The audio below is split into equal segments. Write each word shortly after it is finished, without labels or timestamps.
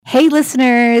Hey,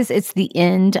 listeners, it's the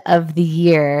end of the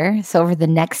year. So, over the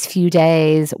next few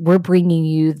days, we're bringing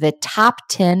you the top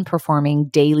 10 performing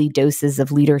daily doses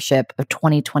of leadership of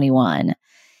 2021.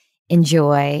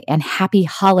 Enjoy and happy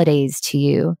holidays to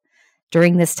you.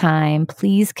 During this time,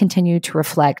 please continue to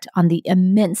reflect on the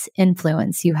immense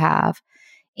influence you have.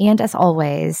 And as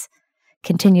always,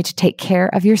 continue to take care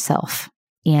of yourself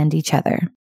and each other.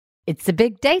 It's a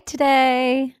big day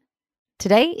today.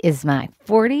 Today is my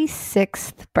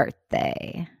 46th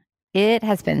birthday. It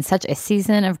has been such a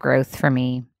season of growth for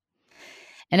me.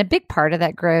 And a big part of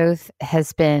that growth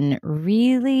has been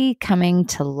really coming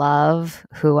to love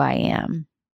who I am.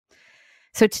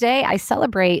 So today I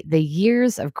celebrate the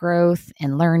years of growth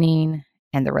and learning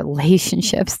and the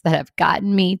relationships that have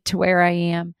gotten me to where I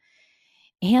am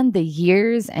and the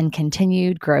years and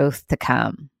continued growth to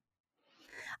come.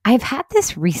 I've had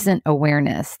this recent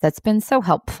awareness that's been so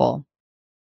helpful.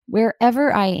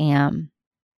 Wherever I am,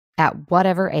 at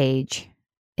whatever age,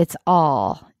 it's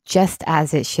all just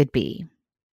as it should be.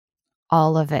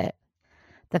 All of it.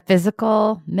 The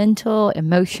physical, mental,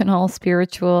 emotional,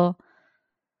 spiritual.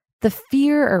 The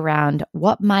fear around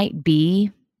what might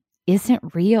be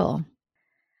isn't real.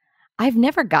 I've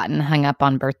never gotten hung up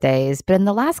on birthdays, but in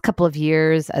the last couple of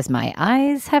years, as my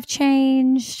eyes have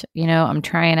changed, I'm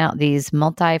trying out these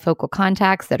multifocal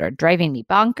contacts that are driving me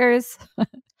bonkers.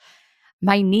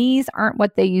 My knees aren't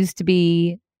what they used to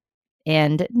be,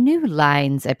 and new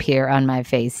lines appear on my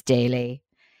face daily.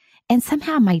 And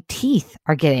somehow my teeth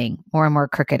are getting more and more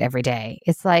crooked every day.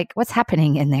 It's like, what's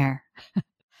happening in there?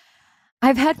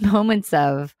 I've had moments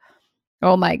of,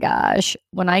 oh my gosh,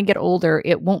 when I get older,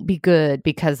 it won't be good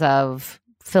because of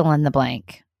fill in the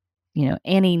blank,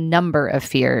 any number of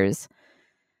fears.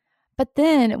 But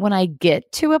then when I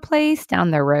get to a place down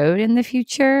the road in the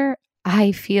future,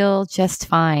 I feel just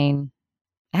fine.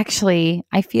 Actually,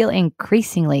 I feel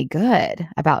increasingly good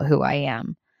about who I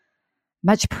am.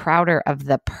 Much prouder of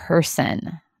the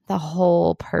person, the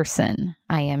whole person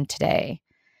I am today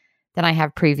than I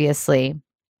have previously.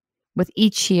 With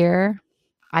each year,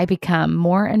 I become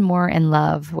more and more in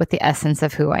love with the essence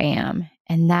of who I am,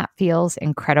 and that feels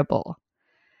incredible.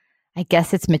 I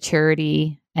guess it's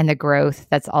maturity and the growth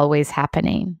that's always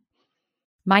happening.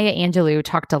 Maya Angelou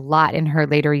talked a lot in her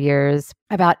later years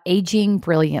about aging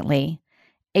brilliantly.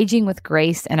 Aging with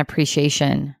grace and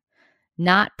appreciation,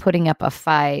 not putting up a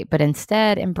fight, but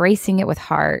instead embracing it with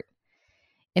heart.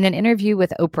 In an interview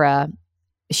with Oprah,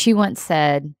 she once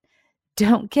said,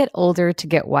 "Don't get older to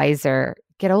get wiser.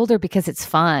 Get older because it's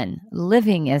fun.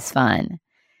 Living is fun."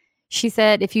 She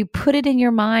said, if you put it in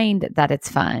your mind that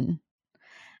it's fun.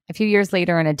 A few years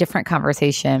later, in a different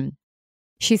conversation,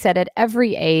 she said, at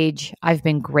every age, I've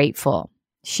been grateful.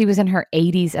 She was in her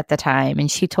 80s at the time,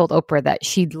 and she told Oprah that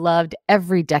she loved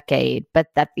every decade, but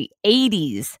that the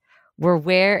 80s were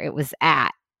where it was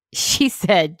at. She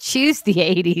said, choose the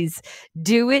 80s.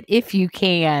 Do it if you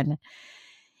can.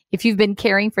 If you've been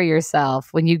caring for yourself,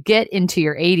 when you get into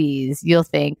your 80s, you'll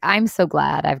think, I'm so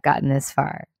glad I've gotten this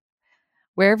far.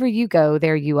 Wherever you go,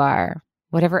 there you are.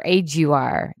 Whatever age you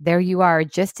are, there you are,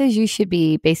 just as you should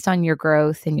be based on your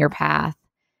growth and your path.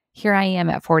 Here I am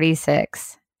at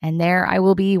 46. And there I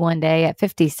will be one day at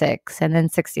 56 and then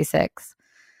 66.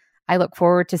 I look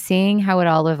forward to seeing how it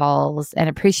all evolves and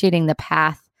appreciating the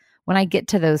path when I get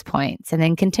to those points and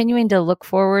then continuing to look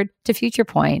forward to future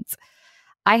points.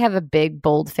 I have a big,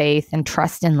 bold faith and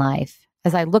trust in life.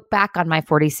 As I look back on my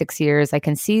 46 years, I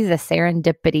can see the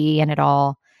serendipity in it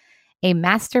all, a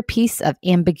masterpiece of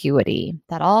ambiguity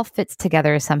that all fits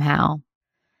together somehow.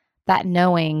 That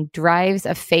knowing drives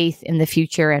a faith in the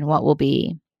future and what will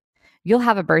be. You'll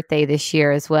have a birthday this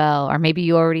year as well, or maybe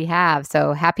you already have.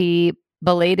 So happy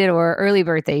belated or early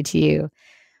birthday to you.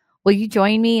 Will you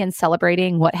join me in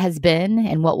celebrating what has been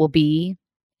and what will be?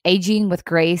 Aging with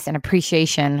grace and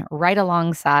appreciation right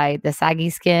alongside the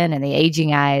saggy skin and the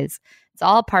aging eyes. It's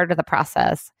all part of the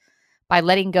process. By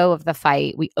letting go of the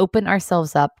fight, we open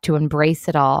ourselves up to embrace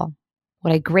it all.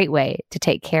 What a great way to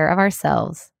take care of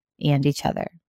ourselves and each other.